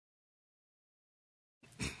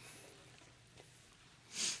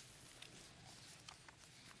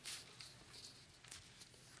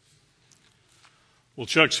Well,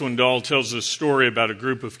 Chuck Swindoll tells a story about a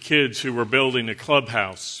group of kids who were building a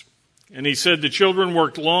clubhouse. And he said the children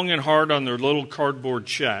worked long and hard on their little cardboard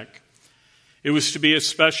shack. It was to be a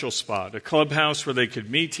special spot, a clubhouse where they could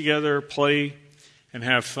meet together, play, and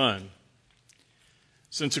have fun.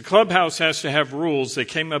 Since a clubhouse has to have rules, they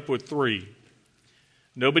came up with 3.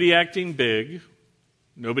 Nobody acting big,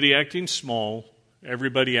 nobody acting small,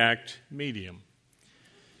 everybody act medium.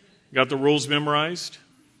 Got the rules memorized?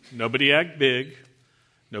 Nobody act big,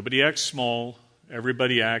 nobody act small,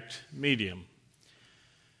 everybody act medium.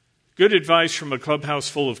 Good advice from a clubhouse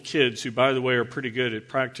full of kids who, by the way, are pretty good at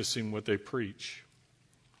practicing what they preach.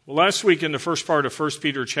 Well, last week in the first part of 1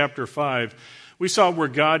 Peter chapter 5, we saw where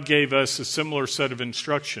God gave us a similar set of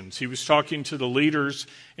instructions. He was talking to the leaders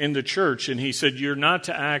in the church, and he said, you're not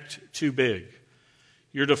to act too big.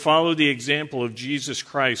 You're to follow the example of Jesus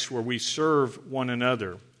Christ where we serve one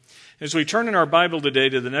another. As we turn in our Bible today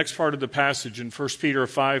to the next part of the passage in 1 Peter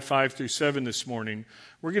 5 through 7 this morning,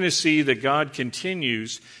 we're going to see that God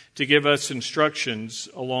continues to give us instructions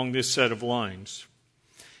along this set of lines.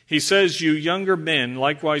 He says, you younger men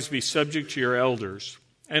likewise be subject to your elders,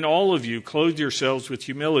 and all of you clothe yourselves with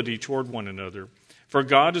humility toward one another. For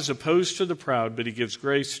God is opposed to the proud, but he gives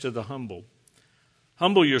grace to the humble.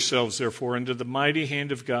 Humble yourselves, therefore, under the mighty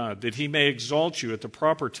hand of God, that he may exalt you at the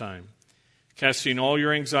proper time, casting all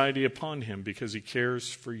your anxiety upon him because he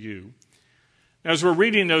cares for you. Now, as we're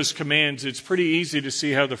reading those commands, it's pretty easy to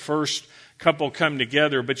see how the first couple come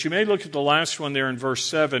together, but you may look at the last one there in verse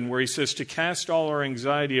 7 where he says to cast all our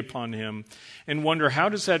anxiety upon him and wonder how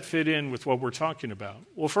does that fit in with what we're talking about?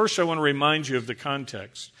 Well, first I want to remind you of the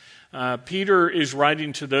context. Peter is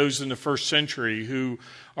writing to those in the first century who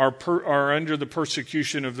are under the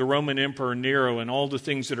persecution of the Roman Emperor Nero and all the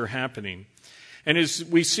things that are happening. And as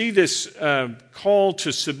we see this call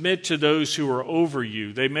to submit to those who are over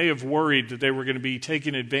you, they may have worried that they were going to be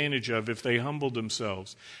taken advantage of if they humbled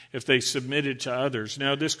themselves, if they submitted to others.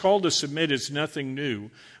 Now, this call to submit is nothing new.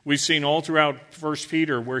 We've seen all throughout 1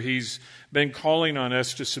 Peter where he's been calling on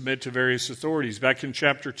us to submit to various authorities. Back in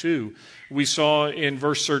chapter 2, we saw in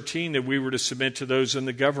verse 13 that we were to submit to those in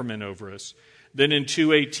the government over us. Then in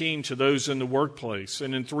 2:18 to those in the workplace.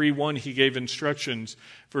 And in 3:1 he gave instructions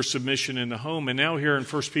for submission in the home. And now here in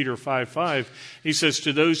 1 Peter 5:5 he says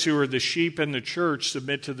to those who are the sheep in the church,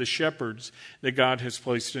 submit to the shepherds that God has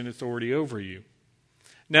placed in authority over you.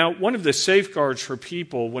 Now, one of the safeguards for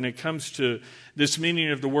people when it comes to this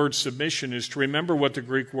meaning of the word submission is to remember what the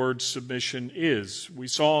Greek word submission is. We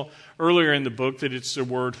saw earlier in the book that it's the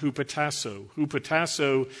word hupotasso.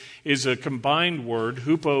 Hupotasso is a combined word.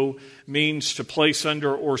 Hupo means to place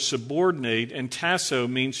under or subordinate, and tasso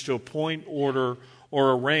means to appoint, order,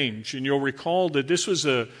 or arrange. And you'll recall that this was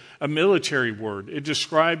a military word. It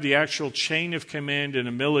described the actual chain of command in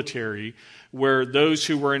a military where those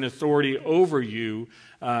who were in authority over you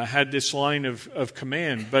had this line of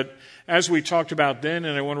command. But as we talked about then,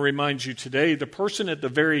 and I want to remind you today, the person at the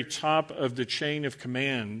very top of the chain of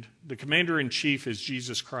command, the commander-in-chief is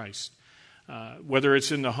Jesus Christ. Whether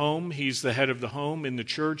it's in the home, he's the head of the home. In the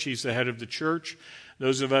church, he's the head of the church.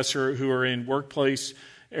 Those of us who are in workplace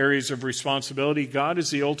areas of responsibility, God is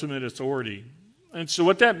the ultimate authority. And so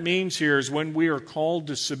what that means here is when we are called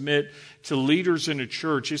to submit to leaders in a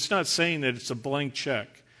church, it's not saying that it's a blank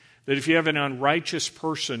check. That if you have an unrighteous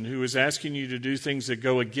person who is asking you to do things that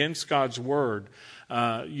go against God's word,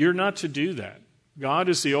 you're not to do that. God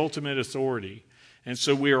is the ultimate authority. And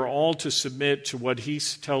so we are all to submit to what he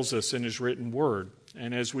tells us in his written word.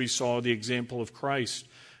 And as we saw the example of Christ,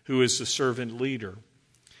 who is the servant leader.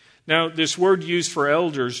 Now, this word used for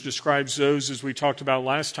elders describes those, as we talked about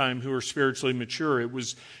last time, who are spiritually mature. It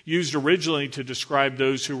was used originally to describe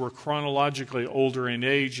those who were chronologically older in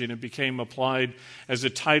age, and it became applied as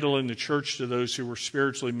a title in the church to those who were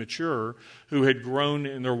spiritually mature, who had grown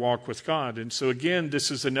in their walk with God. And so again,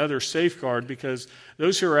 this is another safeguard because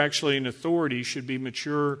those who are actually in authority should be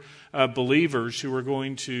mature believers who are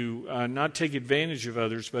going to not take advantage of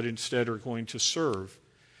others, but instead are going to serve.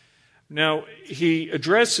 Now, he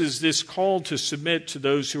addresses this call to submit to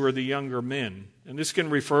those who are the younger men. And this can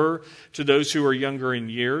refer to those who are younger in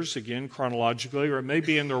years, again, chronologically, or it may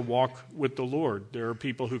be in their walk with the Lord. There are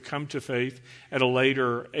people who come to faith at a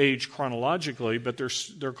later age chronologically, but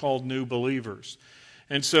they're called new believers.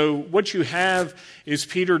 And so what you have is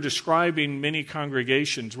Peter describing many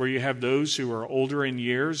congregations where you have those who are older in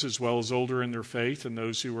years as well as older in their faith, and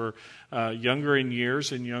those who are younger in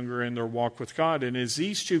years and younger in their walk with God. And as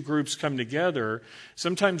these two groups come together,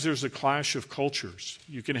 sometimes there's a clash of cultures.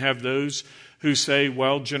 You can have those who say,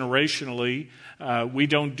 well, generationally, we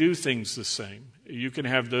don't do things the same. You can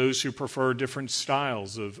have those who prefer different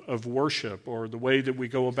styles of worship or the way that we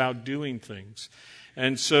go about doing things.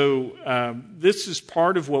 And so this is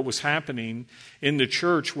part of what was happening in the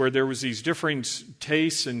church, where there was these different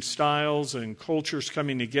tastes and styles and cultures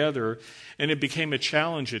coming together, and it became a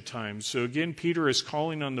challenge at times. So again, Peter is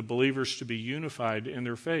calling on the believers to be unified in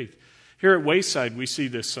their faith. Here at Wayside, we see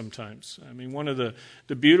this sometimes. I mean, one of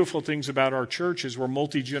the beautiful things about our church is we're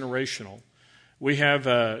multi-generational. We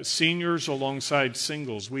have seniors alongside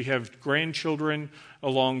singles. We have grandchildren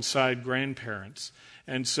alongside grandparents.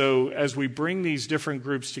 And so as we bring these different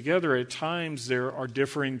groups together, at times there are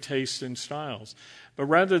differing tastes and styles. But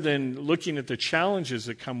rather than looking at the challenges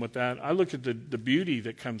that come with that, I look at the beauty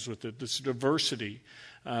that comes with it, this diversity,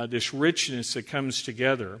 this richness that comes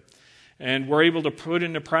together. And we're able to put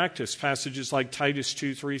into practice passages like Titus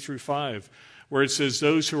 2:3-5, where it says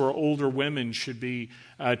those who are older women should be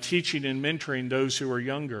teaching and mentoring those who are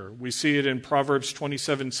younger. We see it in Proverbs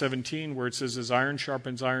 27:17, where it says, as iron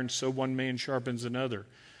sharpens iron, so one man sharpens another.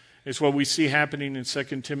 It's what we see happening in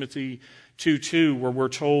 2 Timothy 2:2, where we're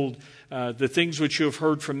told, the things which you have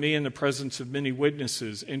heard from me in the presence of many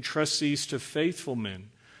witnesses, entrust these to faithful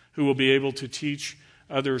men who will be able to teach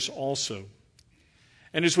others also.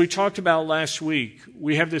 And as we talked about last week,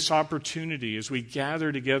 we have this opportunity as we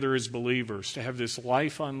gather together as believers to have this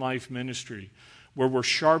life-on-life ministry where we're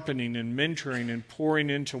sharpening and mentoring and pouring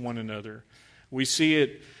into one another. We see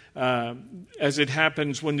it as it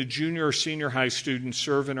happens when the junior or senior high students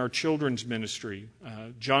serve in our children's ministry.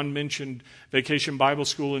 John mentioned Vacation Bible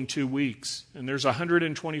School in 2 weeks, and there's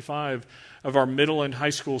 125 of our middle and high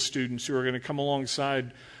school students who are going to come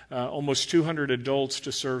alongside almost 200 adults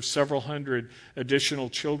to serve several hundred additional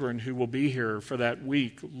children who will be here for that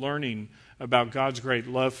week learning about God's great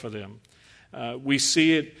love for them. We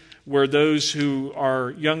see it where those who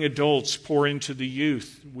are young adults pour into the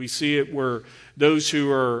youth. We see it where those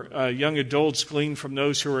who are young adults glean from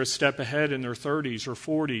those who are a step ahead in their 30s or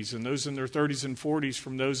 40s, and those in their 30s and 40s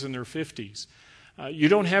from those in their 50s. You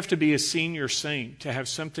don't have to be a senior saint to have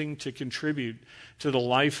something to contribute to the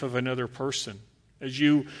life of another person. As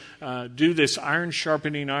you do this iron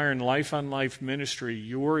sharpening iron, life-on-life ministry,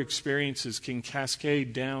 your experiences can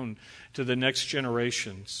cascade down to the next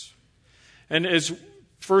generations. And as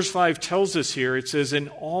verse 5 tells us here, it says, in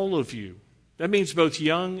all of you. That means both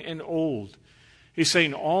young and old. He's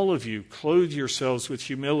saying, all of you, clothe yourselves with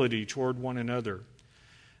humility toward one another.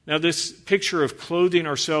 Now, this picture of clothing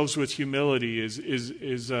ourselves with humility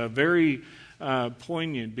is very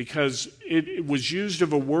poignant, because it was used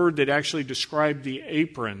of a word that actually described the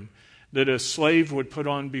apron that a slave would put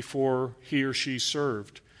on before he or she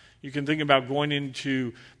served. You can think about going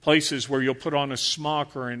into places where you'll put on a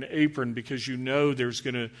smock or an apron because you know there's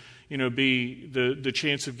going to be the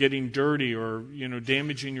chance of getting dirty or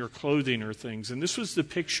damaging your clothing or things. And this was the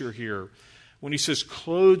picture here. When he says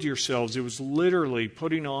clothe yourselves, it was literally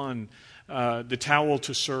putting on the towel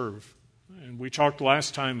to serve. And we talked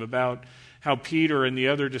last time about how Peter and the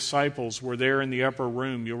other disciples were there in the upper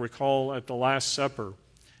room. You'll recall at the Last Supper,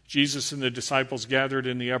 Jesus and the disciples gathered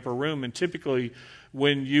in the upper room, and typically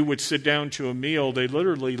when you would sit down to a meal, they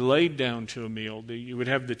literally laid down to a meal. You would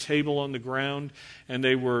have the table on the ground, and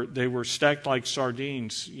they were stacked like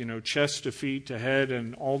sardines, chest to feet to head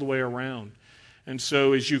and all the way around. And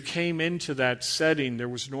so as you came into that setting, there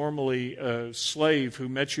was normally a slave who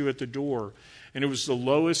met you at the door. And it was the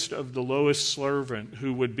lowest of the lowest servant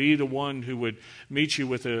who would be the one who would meet you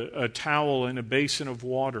with a towel and a basin of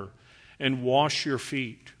water and wash your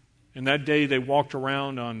feet. And that day they walked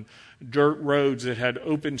around on dirt roads that had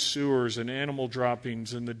open sewers and animal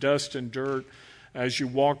droppings, and the dust and dirt, as you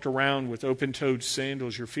walked around with open-toed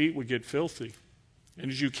sandals, your feet would get filthy. And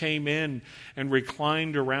as you came in and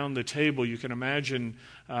reclined around the table, you can imagine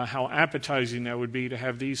how appetizing that would be to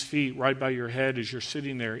have these feet right by your head as you're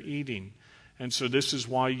sitting there eating. And so this is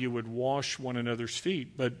why you would wash one another's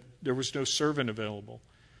feet. But there was no servant available.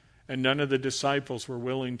 And none of the disciples were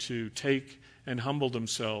willing to take and humble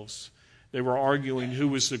themselves. They were arguing who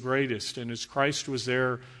was the greatest. And as Christ was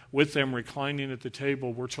there with them reclining at the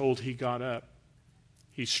table, we're told he got up.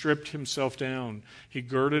 He stripped himself down. He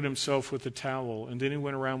girded himself with a towel. And then he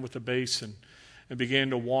went around with a basin and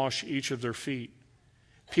began to wash each of their feet.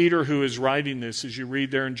 Peter, who is writing this, as you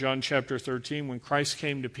read there in John chapter 13, when Christ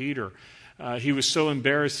came to Peter, he was so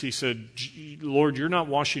embarrassed, he said, Lord, you're not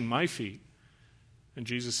washing my feet. And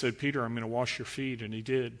Jesus said, Peter, I'm going to wash your feet. And he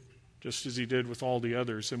did, just as he did with all the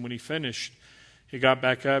others. And when he finished, he got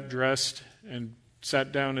back up, dressed, and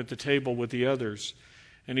sat down at the table with the others.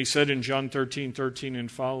 And he said in John 13:13 and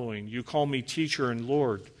following, you call me teacher and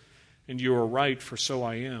Lord, and you are right, for so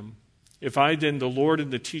I am. If I then, the Lord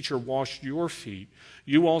and the teacher, washed your feet,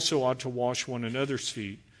 you also ought to wash one another's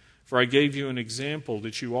feet. For I gave you an example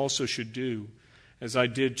that you also should do as I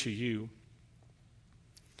did to you.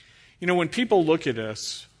 You know, when people look at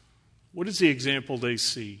us, what is the example they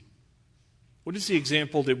see? What is the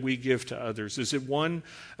example that we give to others? Is it one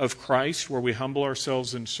of Christ, where we humble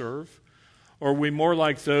ourselves and serve? Or are we more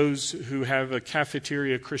like those who have a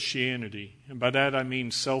cafeteria Christianity? And by that I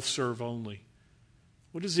mean self-serve only.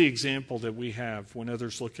 What is the example that we have when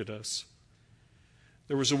others look at us?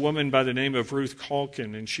 There was a woman by the name of Ruth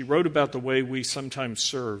Calkin, and she wrote about the way we sometimes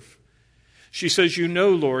serve. She says, you know,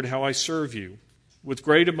 Lord, how I serve you, with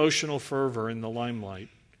great emotional fervor in the limelight.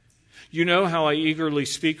 You know how I eagerly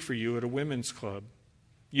speak for you at a women's club.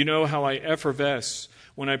 You know how I effervesce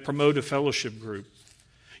when I promote a fellowship group.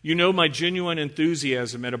 You know my genuine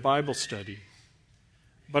enthusiasm at a Bible study.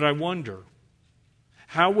 But I wonder,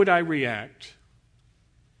 how would I react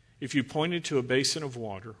if you pointed to a basin of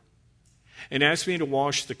water and asked me to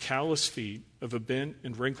wash the callous feet of a bent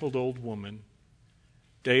and wrinkled old woman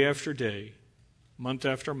day after day, month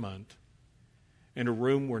after month, in a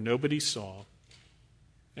room where nobody saw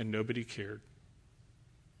and nobody cared?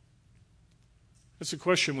 That's a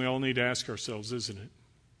question we all need to ask ourselves, isn't it?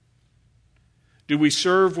 Do we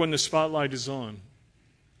serve when the spotlight is on,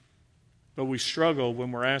 but we struggle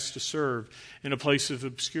when we're asked to serve in a place of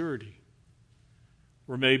obscurity,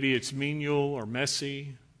 where maybe it's menial or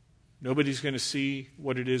messy, nobody's going to see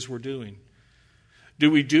what it is we're doing?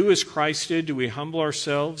 Do we do as Christ did? Do we humble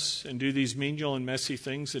ourselves and do these menial and messy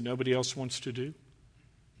things that nobody else wants to do?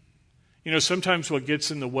 You know, sometimes what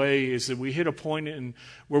gets in the way is that we hit a point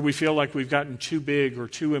where we feel like we've gotten too big or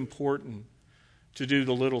too important to do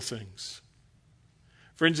the little things.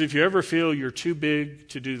 Friends, if you ever feel you're too big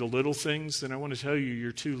to do the little things, then I want to tell you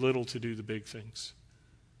you're too little to do the big things.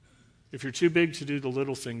 If you're too big to do the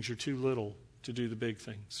little things, you're too little to do the big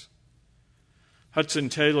things. Hudson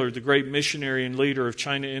Taylor, the great missionary and leader of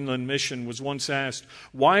China Inland Mission, was once asked,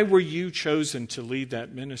 why were you chosen to lead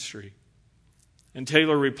that ministry? And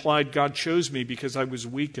Taylor replied, God chose me because I was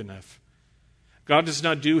weak enough. God does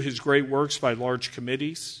not do his great works by large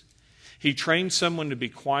committees. He trains someone to be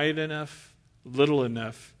quiet enough, little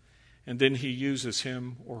enough, and then he uses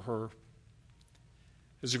him or her.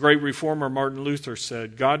 As the great reformer Martin Luther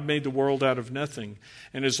said, God made the world out of nothing,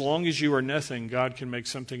 and as long as you are nothing, God can make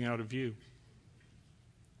something out of you.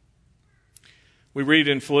 We read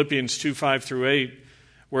in Philippians 2:5-8,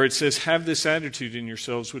 where it says, have this attitude in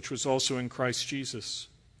yourselves, which was also in Christ Jesus,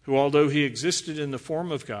 who, although he existed in the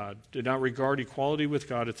form of God, did not regard equality with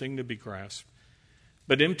God a thing to be grasped,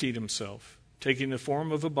 but emptied himself, taking the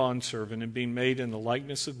form of a bondservant and being made in the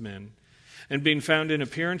likeness of men. And being found in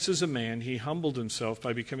appearance as a man, he humbled himself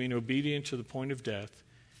by becoming obedient to the point of death,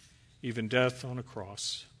 even death on a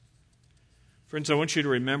cross. Friends, I want you to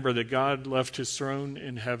remember that God left his throne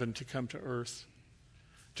in heaven to come to earth,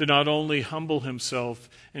 to not only humble himself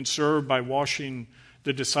and serve by washing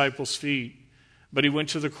the disciples' feet, but he went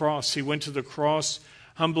to the cross. He went to the cross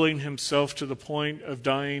humbling himself to the point of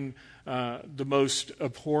dying the most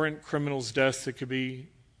abhorrent criminal's death that could be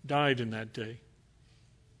died in that day.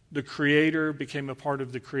 The Creator became a part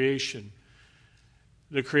of the creation.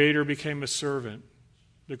 The Creator became a servant.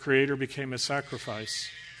 The Creator became a sacrifice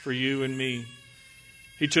for you and me.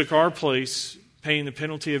 He took our place, paying the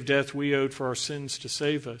penalty of death we owed for our sins to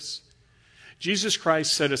save us. Jesus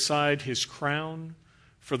Christ set aside his crown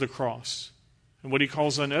for the cross. And what he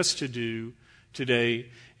calls on us to do today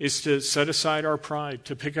is to set aside our pride,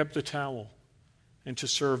 to pick up the towel, and to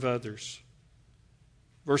serve others.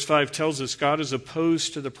 Verse 5 tells us God is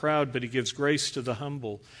opposed to the proud, but he gives grace to the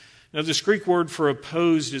humble. Now, this Greek word for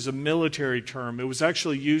opposed is a military term. It was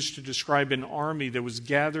actually used to describe an army that was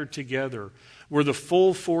gathered together, where the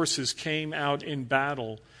full forces came out in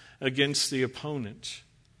battle against the opponent.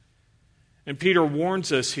 And Peter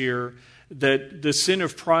warns us here that the sin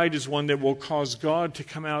of pride is one that will cause God to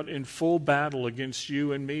come out in full battle against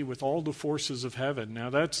you and me with all the forces of heaven.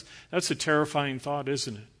 Now, that's a terrifying thought,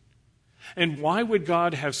 isn't it? And why would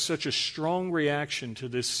God have such a strong reaction to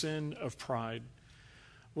this sin of pride?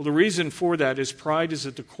 Well, the reason for that is pride is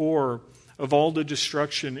at the core of all the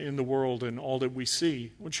destruction in the world and all that we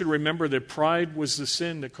see. I want you to remember that pride was the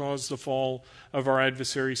sin that caused the fall of our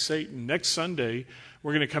adversary Satan. Next Sunday,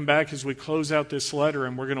 we're going to come back as we close out this letter,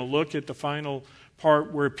 and we're going to look at the final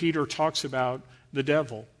part where Peter talks about the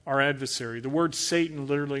devil, our adversary. The word Satan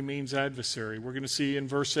literally means adversary. We're going to see in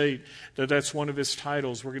verse 8 that that's one of his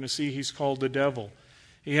titles. We're going to see he's called the devil.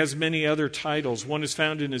 He has many other titles. One is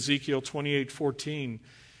found in Ezekiel 28:14.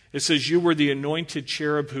 It says, "You were the anointed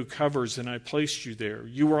cherub who covers, and I placed you there.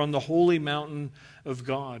 You were on the holy mountain of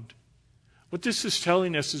God." What this is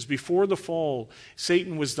telling us is before the fall,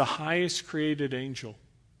 Satan was the highest created angel.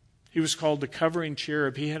 He was called the covering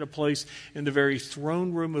cherub. He had a place in the very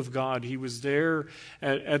throne room of God. He was there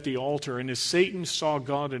at the altar. And as Satan saw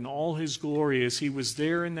God in all his glory, as he was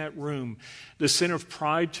there in that room, the sin of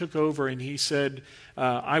pride took over, and he said,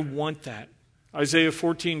 I want that. Isaiah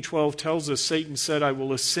 14:12 tells us, Satan said, "I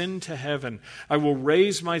will ascend to heaven. I will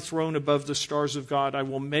raise my throne above the stars of God. I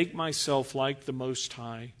will make myself like the Most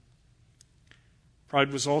High."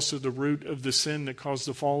 Pride was also the root of the sin that caused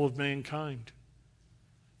the fall of mankind.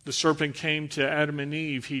 The serpent came to Adam and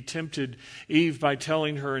Eve. He tempted Eve by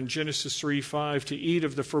telling her in Genesis 3:5 to eat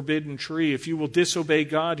of the forbidden tree. If you will disobey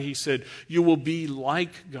God, he said, you will be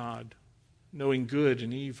like God, knowing good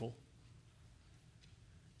and evil.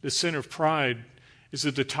 The sin of pride is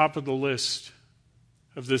at the top of the list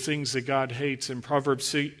of the things that God hates. In Proverbs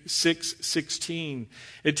 6:16,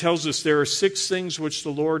 it tells us there are 6 things which the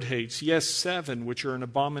Lord hates. Yes, 7 which are an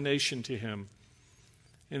abomination to him.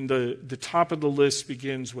 And the top of the list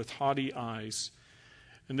begins with haughty eyes.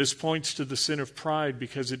 And this points to the sin of pride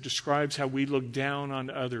because it describes how we look down on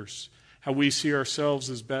others, how we see ourselves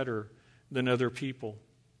as better than other people.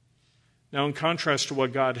 Now, in contrast to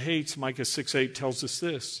what God hates, Micah 6:8 tells us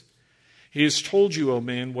this. "He has told you, O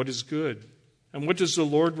man, what is good. And what does the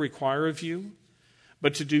Lord require of you?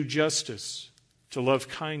 But to do justice, to love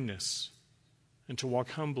kindness, and to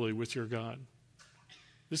walk humbly with your God."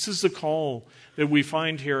 This is the call that we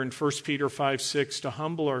find here in 1 Peter 5:6, to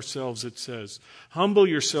humble ourselves, it says. "Humble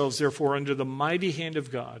yourselves, therefore, under the mighty hand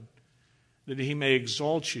of God, that he may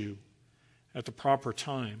exalt you at the proper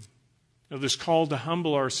time." Now, this call to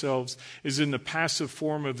humble ourselves is in the passive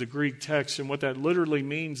form of the Greek text, and what that literally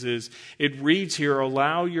means is, it reads here,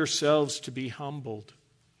 allow yourselves to be humbled.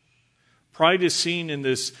 Pride is seen in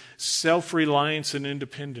this self-reliance and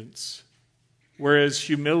independence, whereas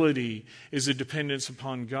humility is a dependence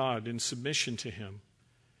upon God and submission to him.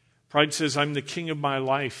 Pride says, I'm the king of my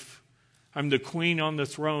life. I'm the queen on the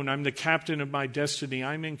throne. I'm the captain of my destiny.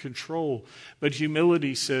 I'm in control. But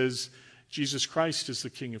humility says, Jesus Christ is the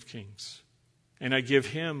King of Kings, and I give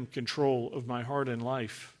him control of my heart and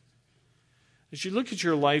life. As you look at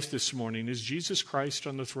your life this morning, is Jesus Christ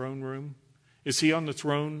on the throne room? Is he on the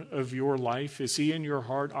throne of your life? Is he in your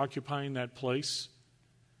heart occupying that place?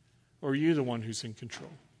 Or are you the one who's in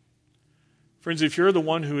control? Friends, if you're the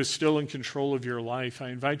one who is still in control of your life,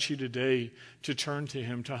 I invite you today to turn to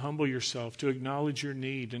him, to humble yourself, to acknowledge your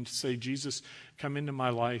need, and to say, Jesus, come into my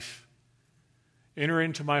life. Enter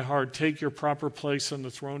into my heart. Take your proper place on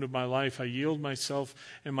the throne of my life. I yield myself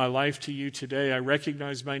and my life to you today. I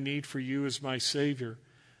recognize my need for you as my Savior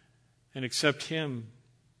and accept him.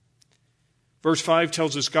 Verse 5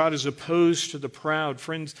 tells us God is opposed to the proud.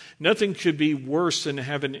 Friends, nothing could be worse than to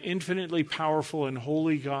have an infinitely powerful and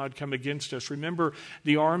holy God come against us. Remember,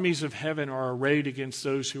 the armies of heaven are arrayed against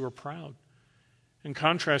those who are proud. In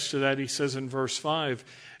contrast to that, he says in verse 5,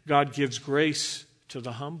 God gives grace to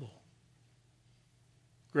the humble.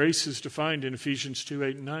 Grace is defined in Ephesians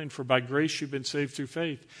 2:8-9. For by grace you've been saved through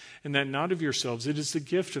faith, and that not of yourselves. It is the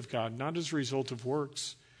gift of God, not as a result of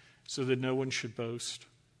works, so that no one should boast.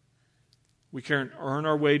 We can't earn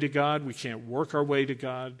our way to God. We can't work our way to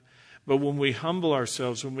God. But when we humble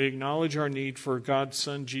ourselves, when we acknowledge our need for God's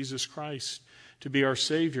Son, Jesus Christ, to be our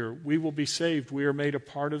Savior, we will be saved. We are made a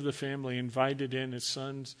part of the family, invited in as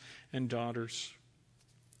sons and daughters.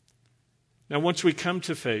 Now, once we come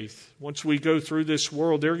to faith, once we go through this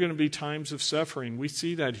world, there are going to be times of suffering. We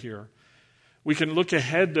see that here. We can look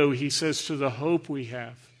ahead, though, he says, to the hope we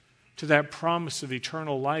have, to that promise of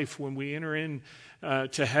eternal life when we enter in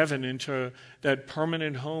to heaven, into that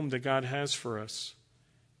permanent home that God has for us.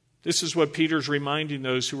 This is what Peter's reminding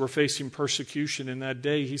those who were facing persecution in that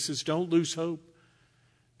day. He says, don't lose hope.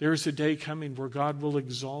 There is a day coming where God will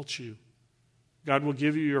exalt you. God will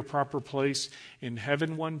give you your proper place in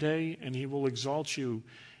heaven one day, and he will exalt you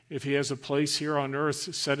if he has a place here on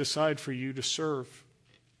earth set aside for you to serve.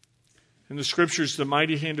 In the Scriptures, the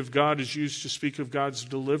mighty hand of God is used to speak of God's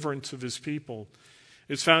deliverance of his people.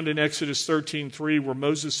 It's found in Exodus 13:3, where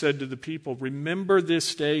Moses said to the people, remember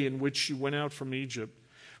this day in which you went out from Egypt.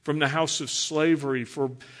 from the house of slavery,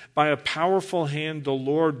 for by a powerful hand the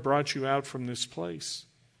Lord brought you out from this place.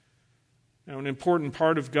 Now, an important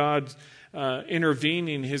part of God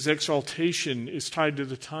intervening, his exaltation, is tied to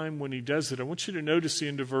the time when he does it. I want you to notice the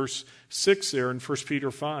end of verse 6 there in 1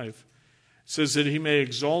 Peter 5. It says that he may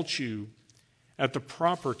exalt you at the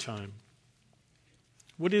proper time.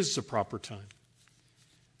 What is the proper time?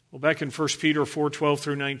 Well, back in 1 Peter 4:12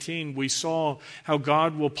 through 19, we saw how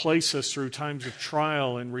God will place us through times of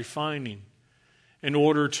trial and refining in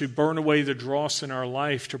order to burn away the dross in our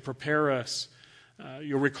life, to prepare us.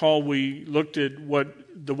 You'll recall we looked at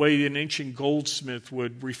the way an ancient goldsmith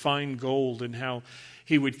would refine gold and how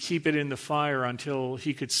he would keep it in the fire until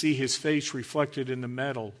he could see his face reflected in the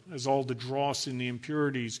metal. As all the dross and the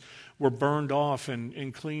impurities were burned off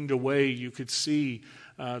and cleaned away, you could see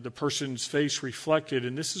the person's face reflected.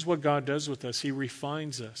 And this is what God does with us. He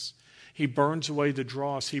refines us. He burns away the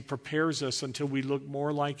dross. He prepares us until we look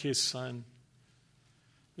more like his Son.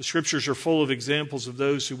 The Scriptures are full of examples of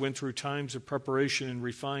those who went through times of preparation and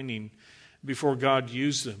refining before God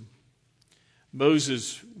used them.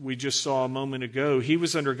 Moses, we just saw a moment ago, he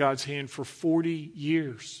was under God's hand for 40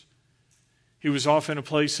 years. He was off in a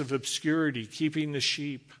place of obscurity, keeping the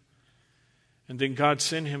sheep. And then God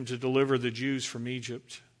sent him to deliver the Jews from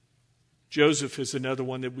Egypt. Joseph is another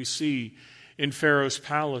one that we see in Pharaoh's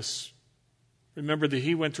palace. Remember that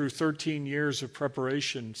he went through 13 years of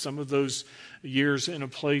preparation, some of those years in a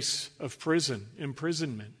place of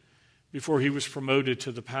imprisonment, before he was promoted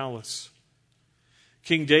to the palace.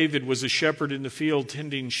 King David was a shepherd in the field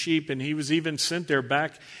tending sheep, and he was even sent there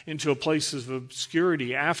back into a place of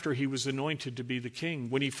obscurity after he was anointed to be the king.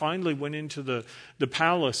 When he finally went into the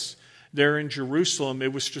palace there in Jerusalem,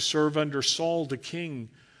 it was to serve under Saul the king,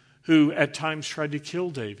 who at times tried to kill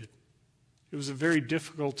David. It was a very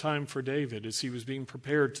difficult time for David as he was being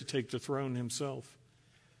prepared to take the throne himself.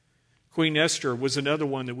 Queen Esther was another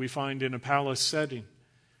one that we find in a palace setting.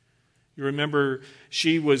 You remember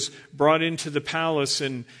she was brought into the palace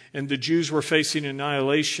and the Jews were facing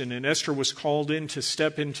annihilation, and Esther was called in to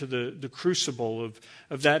step into the crucible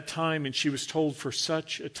of that time, and she was told, for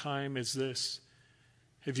such a time as this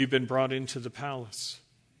have you been brought into the palace.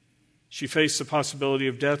 She faced the possibility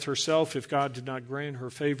of death herself if God did not grant her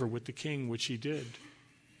favor with the king, which he did.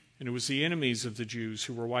 And it was the enemies of the Jews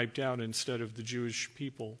who were wiped out instead of the Jewish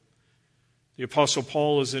people. The Apostle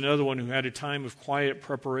Paul is another one who had a time of quiet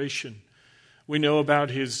preparation. We know about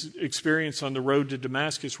his experience on the road to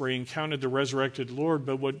Damascus where he encountered the resurrected Lord,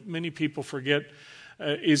 but what many people forget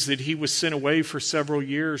is that he was sent away for several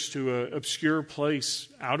years to an obscure place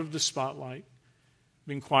out of the spotlight,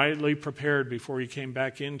 being quietly prepared before he came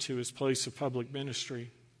back into his place of public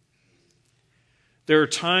ministry. There are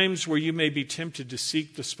times where you may be tempted to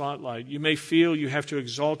seek the spotlight. You may feel you have to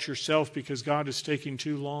exalt yourself because God is taking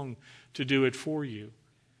too long to do it for you.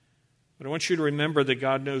 But I want you to remember that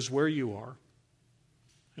God knows where you are,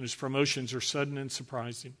 and his promotions are sudden and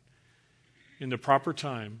surprising. In the proper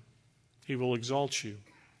time, he will exalt you.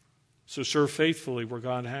 So serve faithfully where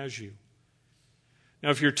God has you. Now,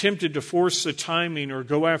 if you're tempted to force the timing or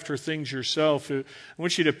go after things yourself, I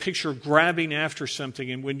want you to picture grabbing after something.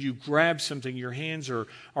 And when you grab something, your hands are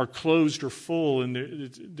closed or full. And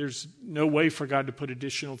there's no way for God to put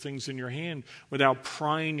additional things in your hand without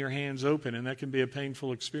prying your hands open. And that can be a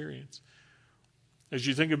painful experience. As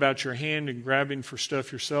you think about your hand and grabbing for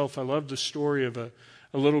stuff yourself, I love the story of a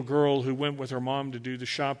little girl who went with her mom to do the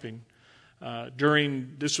shopping.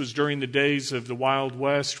 This was during the days of the Wild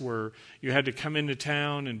West, where you had to come into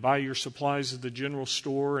town and buy your supplies at the general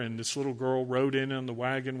store, and this little girl rode in on the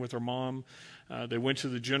wagon with her mom. They went to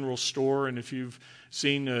the general store, and if you've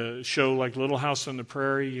seen a show like Little House on the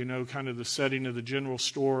Prairie, you know kind of the setting of the general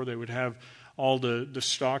store. They would have all the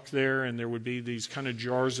stock there, and there would be these kind of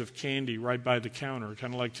jars of candy right by the counter,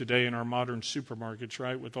 kind of like today in our modern supermarkets,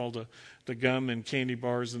 right, with all the gum and candy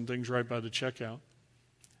bars and things right by the checkout.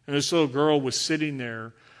 And this little girl was sitting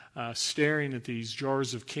there staring at these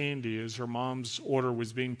jars of candy as her mom's order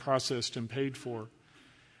was being processed and paid for.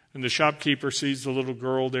 And the shopkeeper sees the little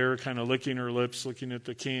girl there kind of licking her lips, looking at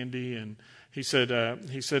the candy. And he said,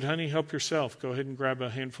 "Honey, help yourself. Go ahead and grab a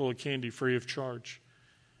handful of candy free of charge."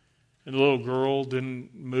 And the little girl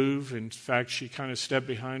didn't move. In fact, she kind of stepped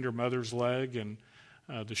behind her mother's leg. And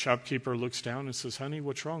the shopkeeper looks down and says, "Honey,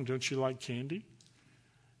 what's wrong? Don't you like candy?"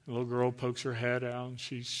 The little girl pokes her head out, and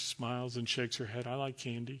she smiles and shakes her head. "I like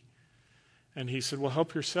candy." And he said, "Well,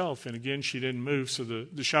 help yourself." And again, she didn't move. So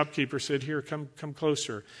the shopkeeper said, "Here, come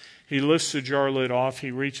closer." He lifts the jar lid off. He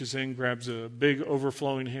reaches in, grabs a big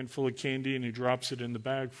overflowing handful of candy, and he drops it in the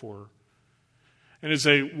bag for her. And as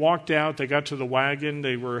they walked out, they got to the wagon.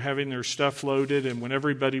 They were having their stuff loaded. And when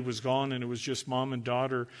everybody was gone and it was just mom and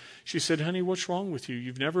daughter, she said, "Honey, what's wrong with you?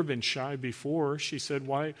 You've never been shy before." She said,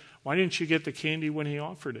 Why didn't you get the candy when he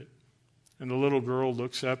offered it?" And the little girl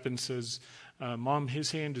looks up and says, "Mom,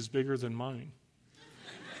 his hand is bigger than mine."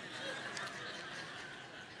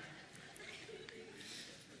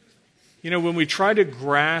 You know, when we try to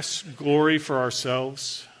grasp glory for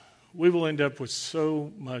ourselves, we will end up with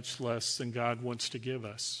so much less than God wants to give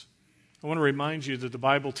us. I want to remind you that the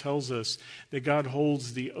Bible tells us that God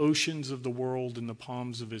holds the oceans of the world in the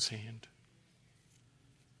palms of his hand.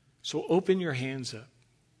 So open your hands up.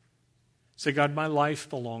 Say, "God, my life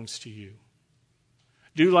belongs to you."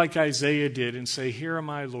 Do like Isaiah did and say, "Here am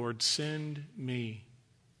I, Lord, send me."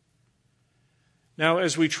 Now,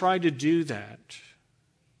 as we try to do that,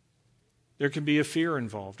 there can be a fear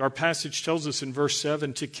involved. Our passage tells us in verse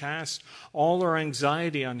 7 to cast all our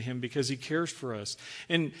anxiety on him because he cares for us.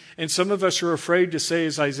 And some of us are afraid to say,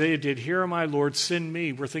 as Isaiah did, "Here am I, Lord, send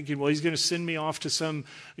me." We're thinking, well, he's going to send me off to some,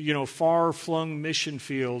 far-flung mission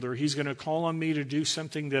field, or he's going to call on me to do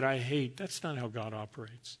something that I hate. That's not how God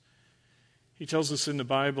operates. He tells us in the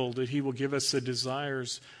Bible that he will give us the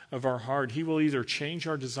desires of our heart. He will either change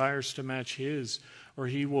our desires to match his, or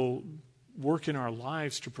he will work in our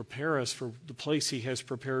lives to prepare us for the place he has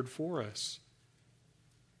prepared for us.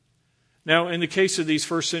 Now, in the case of these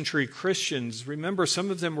first century Christians, remember, some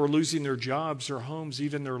of them were losing their jobs, their homes,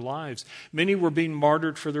 even their lives. Many were being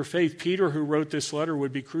martyred for their faith. Peter, who wrote this letter,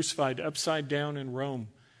 would be crucified upside down in Rome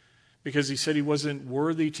because he said he wasn't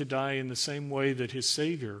worthy to die in the same way that his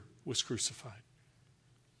Savior was crucified.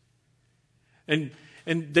 And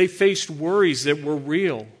they faced worries that were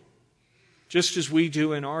real, just as we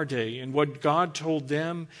do in our day. And what God told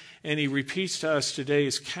them, and he repeats to us today,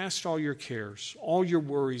 is cast all your cares, all your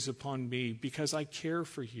worries upon me, because I care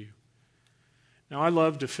for you. Now, I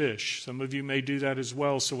love to fish. Some of you may do that as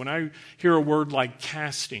well. So when I hear a word like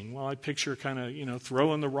casting, well, I picture kind of,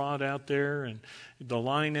 throwing the rod out there and the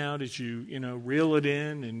line out as you, reel it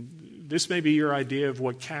in. And this may be your idea of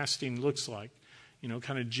what casting looks like.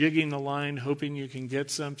 Kind of jigging the line, hoping you can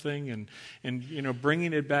get something and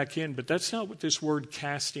bringing it back in. But that's not what this word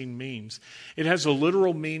casting means. It has a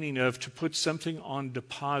literal meaning of to put something on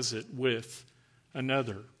deposit with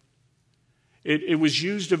another. It was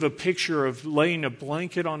used of a picture of laying a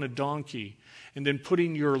blanket on a donkey and then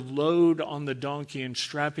putting your load on the donkey and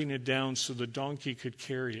strapping it down so the donkey could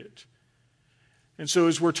carry it. And so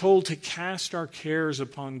as we're told to cast our cares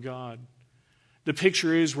upon God, the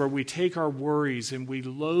picture is where we take our worries and we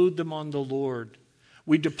load them on the Lord.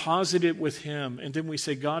 We deposit it with him, and then we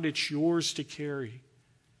say, "God, it's yours to carry."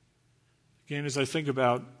 Again, as I think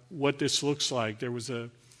about what this looks like, there was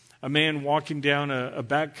a man walking down a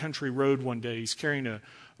backcountry road one day. He's carrying an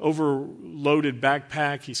overloaded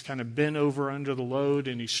backpack. He's kind of bent over under the load,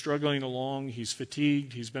 and he's struggling along. He's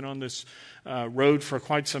fatigued. He's been on this road for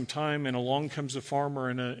quite some time, and along comes a farmer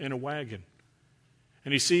in a wagon.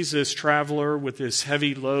 And he sees this traveler with this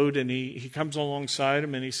heavy load, and he comes alongside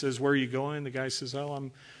him, and he says, "Where are you going?" The guy says, "Oh,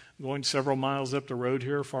 I'm going several miles up the road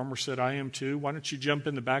here." Farmer said, "I am too. Why don't you jump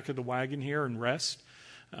in the back of the wagon here and rest?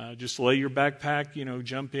 Just lay your backpack,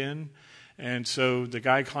 jump in." And so the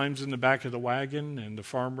guy climbs in the back of the wagon, and the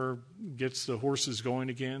farmer gets the horses going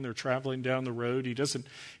again. They're traveling down the road. He doesn't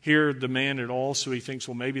hear the man at all, so he thinks,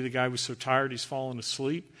 well, maybe the guy was so tired he's fallen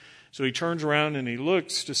asleep. So he turns around and he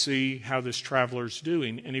looks to see how this traveler's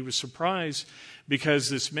doing. And he was surprised because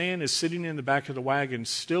this man is sitting in the back of the wagon,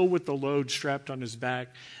 still with the load strapped on his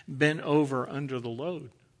back, bent over under the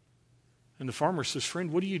load. And the farmer says,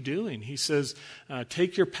 "Friend, what are you doing?" He says,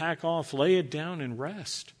 "Take your pack off, lay it down, and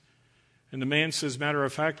rest." And the man says,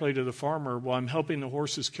 matter-of-factly to the farmer, "Well, I'm helping the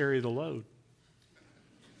horses carry the load."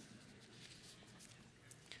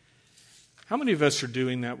 How many of us are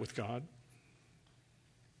doing that with God?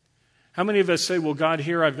 How many of us say, "Well, God,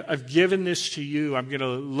 here, I've given this to you. I'm going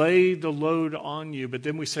to lay the load on you." But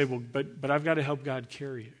then we say, "Well, but I've got to help God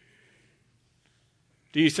carry it."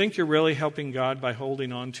 Do you think you're really helping God by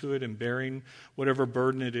holding on to it and bearing whatever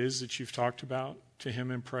burden it is that you've talked about to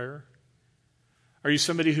him in prayer? Are you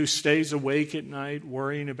somebody who stays awake at night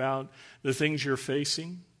worrying about the things you're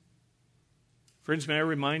facing? Friends, may I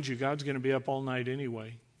remind you, God's going to be up all night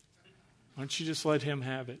anyway. Why don't you just let him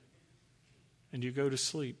have it and you go to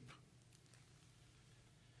sleep?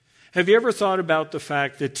 Have you ever thought about the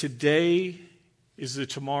fact that today is the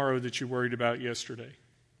tomorrow that you worried about yesterday?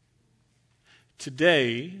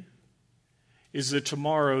 Today is the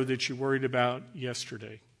tomorrow that you worried about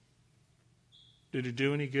yesterday. Did it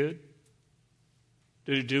do any good?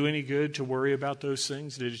 Did it do any good to worry about those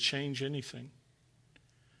things? Did it change anything?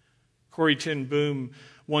 Corrie ten Boom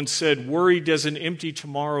once said, "Worry doesn't empty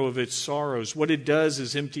tomorrow of its sorrows. What it does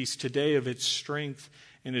is empties today of its strength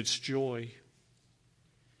and its joy."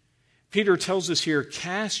 Peter tells us here,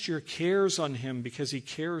 cast your cares on him because he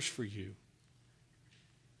cares for you.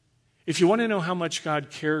 If you want to know how much God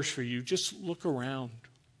cares for you, just look around.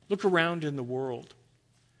 Look around in the world.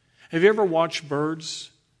 Have you ever watched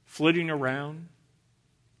birds flitting around?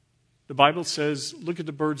 The Bible says, look at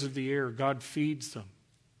the birds of the air. God feeds them.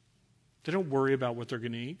 They don't worry about what they're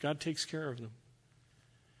going to eat. God takes care of them.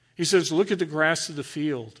 He says, look at the grass of the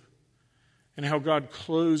field and how God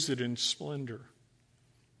clothes it in splendor.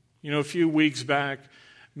 You know, a few weeks back,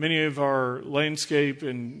 many of our landscape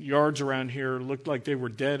and yards around here looked like they were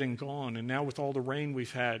dead and gone. And now with all the rain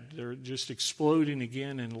we've had, they're just exploding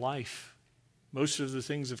again in life. Most of the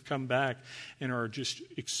things have come back and are just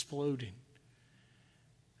exploding.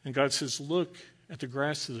 And God says, look at the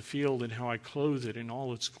grass of the field and how I clothe it in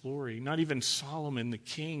all its glory. Not even Solomon the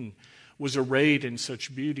king was arrayed in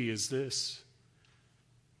such beauty as this.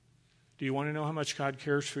 Do you want to know how much God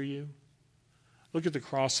cares for you? Look at the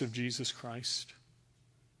cross of Jesus Christ.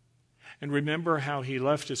 And remember how he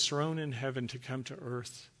left his throne in heaven to come to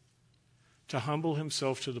earth, to humble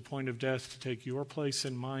himself to the point of death, to take your place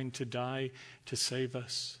and mine, to die, to save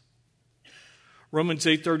us. Romans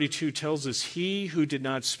 8:32 tells us, he who did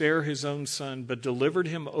not spare his own son, but delivered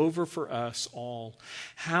him over for us all,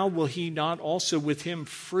 how will he not also with him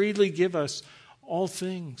freely give us all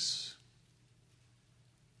things?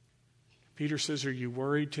 Peter says, are you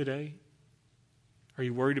worried today? Are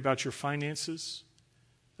you worried about your finances,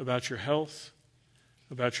 about your health,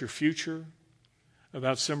 about your future,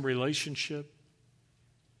 about some relationship?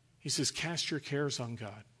 He says, cast your cares on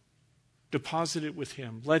God. Deposit it with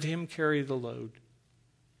him. Let him carry the load.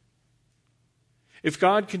 If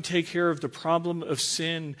God can take care of the problem of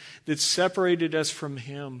sin that separated us from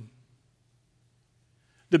him,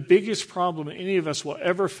 the biggest problem any of us will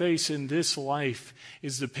ever face in this life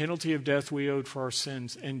is the penalty of death we owed for our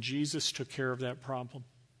sins, and Jesus took care of that problem.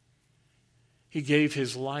 He gave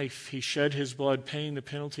his life. He shed his blood, paying the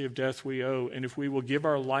penalty of death we owe. And if we will give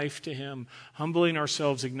our life to him, humbling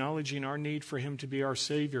ourselves, acknowledging our need for him to be our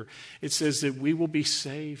Savior, it says that we will be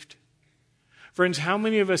saved. Friends, how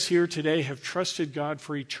many of us here today have trusted God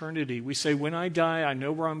for eternity? We say, when I die, I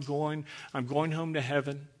know where I'm going. I'm going home to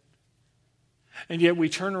heaven. And yet we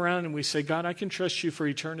turn around and we say, God, I can trust you for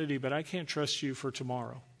eternity, but I can't trust you for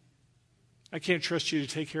tomorrow. I can't trust you to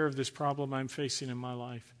take care of this problem I'm facing in my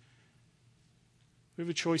life. We have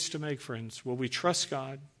a choice to make, friends. Will we trust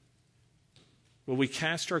God? Will we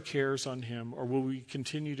cast our cares on him? Or will we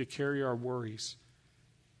continue to carry our worries?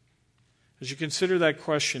 As you consider that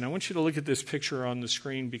question, I want you to look at this picture on the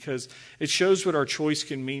screen because it shows what our choice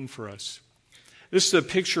can mean for us. This is a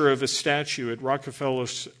picture of a statue at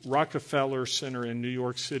Rockefeller Center in New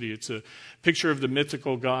York City. It's a picture of the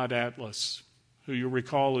mythical god Atlas, who you'll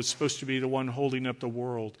recall is supposed to be the one holding up the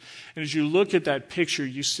world. And as you look at that picture,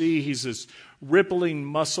 you see he's this rippling,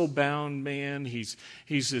 muscle-bound man. He's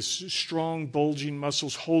this strong, bulging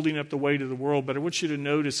muscles holding up the weight of the world. But I want you to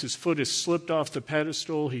notice his foot has slipped off the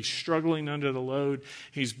pedestal. He's struggling under the load.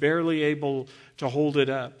 He's barely able to hold it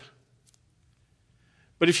up.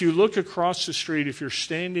 But if you look across the street, if you're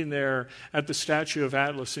standing there at the statue of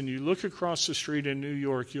Atlas and you look across the street in New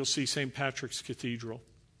York, you'll see St. Patrick's Cathedral.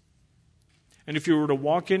 And if you were to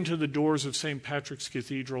walk into the doors of St. Patrick's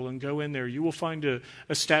Cathedral and go in there, you will find a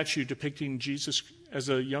statue depicting Jesus as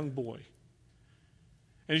a young boy.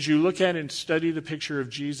 And as you look at and study the picture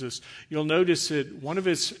of Jesus, you'll notice that one of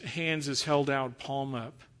his hands is held out, palm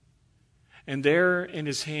up. And there in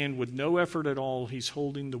his hand, with no effort at all, he's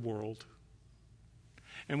holding the world.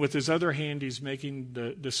 And with his other hand, he's making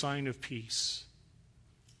the sign of peace.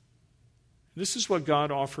 This is what God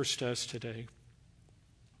offers to us today.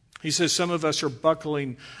 He says some of us are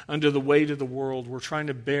buckling under the weight of the world. We're trying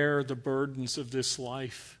to bear the burdens of this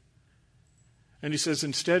life. And he says,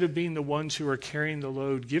 instead of being the ones who are carrying the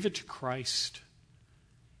load, give it to Christ.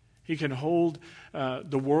 He can hold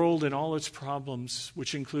the world and all its problems,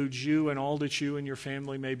 which includes you and all that you and your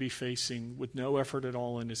family may be facing, with no effort at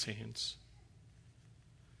all in his hands.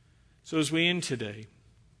 So as we end today,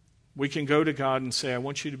 we can go to God and say, I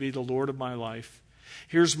want you to be the Lord of my life.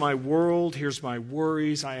 Here's my world. Here's my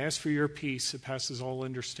worries. I ask for your peace that passes all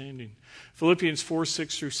understanding. Philippians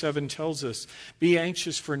 4:6-7 tells us, be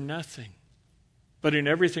anxious for nothing, but in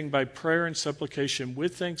everything by prayer and supplication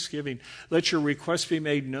with thanksgiving, let your requests be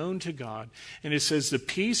made known to God. And it says, the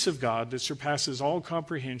peace of God that surpasses all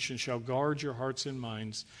comprehension shall guard your hearts and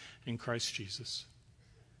minds in Christ Jesus.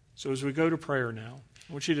 So as we go to prayer now,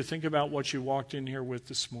 I want you to think about what you walked in here with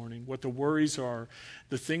this morning, what the worries are,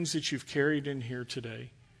 the things that you've carried in here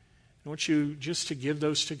today. I want you just to give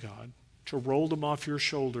those to God, to roll them off your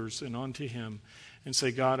shoulders and onto Him and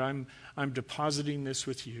say, God, I'm depositing this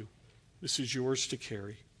with you. This is yours to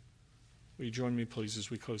carry. Will you join me, please,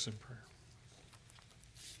 as we close in prayer?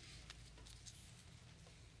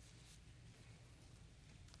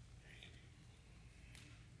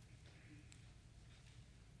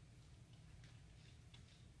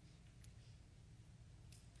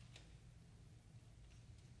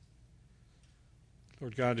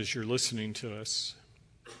 Lord God, as you're listening to us,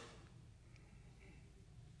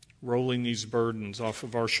 rolling these burdens off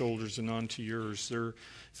of our shoulders and onto yours, they're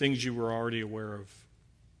things you were already aware of.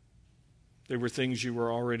 They were things you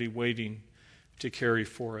were already waiting to carry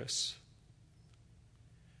for us.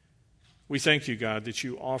 We thank you, God, that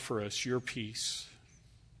you offer us your peace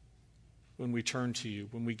when we turn to you,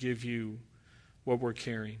 when we give you what we're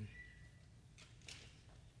carrying.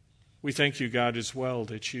 We thank you, God, as well,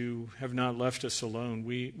 that you have not left us alone.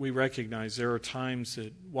 We recognize there are times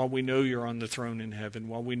that while we know you're on the throne in heaven,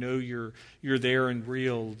 while we know you're there and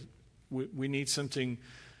real, we need something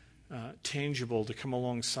tangible to come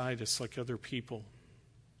alongside us like other people,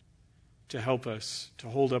 to help us, to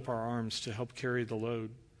hold up our arms, to help carry the load.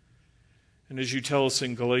 And as you tell us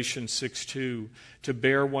in Galatians 6:2, to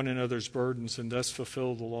bear one another's burdens and thus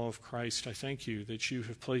fulfill the law of Christ, I thank you that you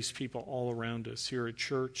have placed people all around us here at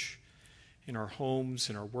church, in our homes,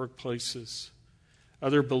 in our workplaces,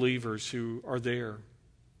 other believers who are there,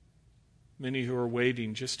 many who are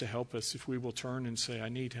waiting just to help us if we will turn and say, I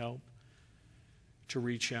need help, to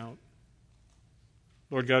reach out.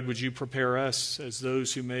 Lord God, would you prepare us as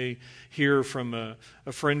those who may hear from a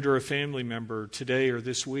friend or a family member today or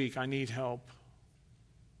this week, I need help.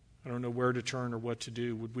 I don't know where to turn or what to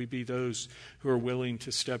do. Would we be those who are willing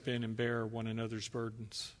to step in and bear one another's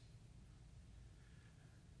burdens?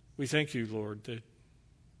 We thank you, Lord, that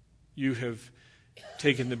you have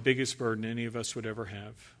taken the biggest burden any of us would ever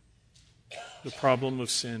have. The problem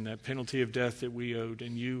of sin, that penalty of death that we owed,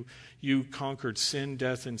 and you conquered sin,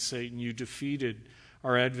 death, and Satan. You defeated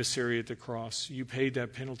our adversary at the cross. You paid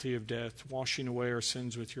that penalty of death, washing away our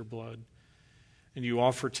sins with your blood. And you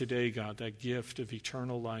offer today, God, that gift of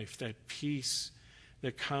eternal life, that peace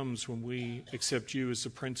that comes when we accept you as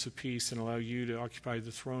the Prince of Peace and allow you to occupy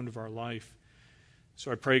the throne of our life.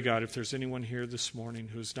 So I pray, God, if there's anyone here this morning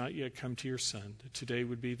who has not yet come to your Son, that today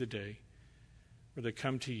would be the day where they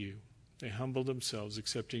come to you. They humble themselves,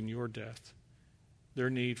 accepting your death, their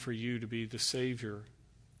need for you to be the Savior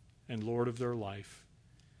and Lord of their life.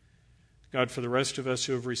 God, for the rest of us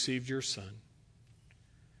who have received your Son,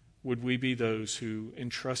 would we be those who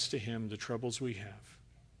entrust to him the troubles we have?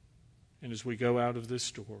 And as we go out of this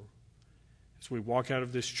door, as we walk out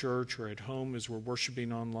of this church or at home, as we're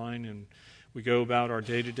worshiping online and we go about our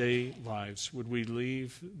day-to-day lives, would we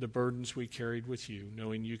leave the burdens we carried with you,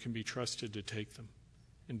 knowing you can be trusted to take them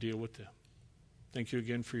and deal with them? Thank you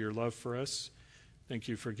again for your love for us. Thank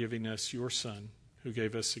you for giving us your Son, who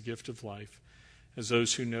gave us the gift of life. As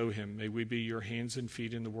those who know him, may we be your hands and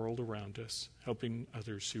feet in the world around us, helping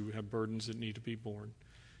others who have burdens that need to be borne.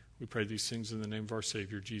 We pray these things in the name of our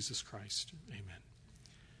Savior, Jesus Christ. Amen.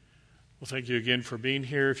 Well, thank you again for being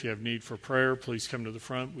here. If you have need for prayer, please come to the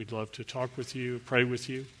front. We'd love to talk with you, pray with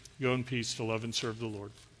you. Go in peace to love and serve the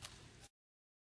Lord.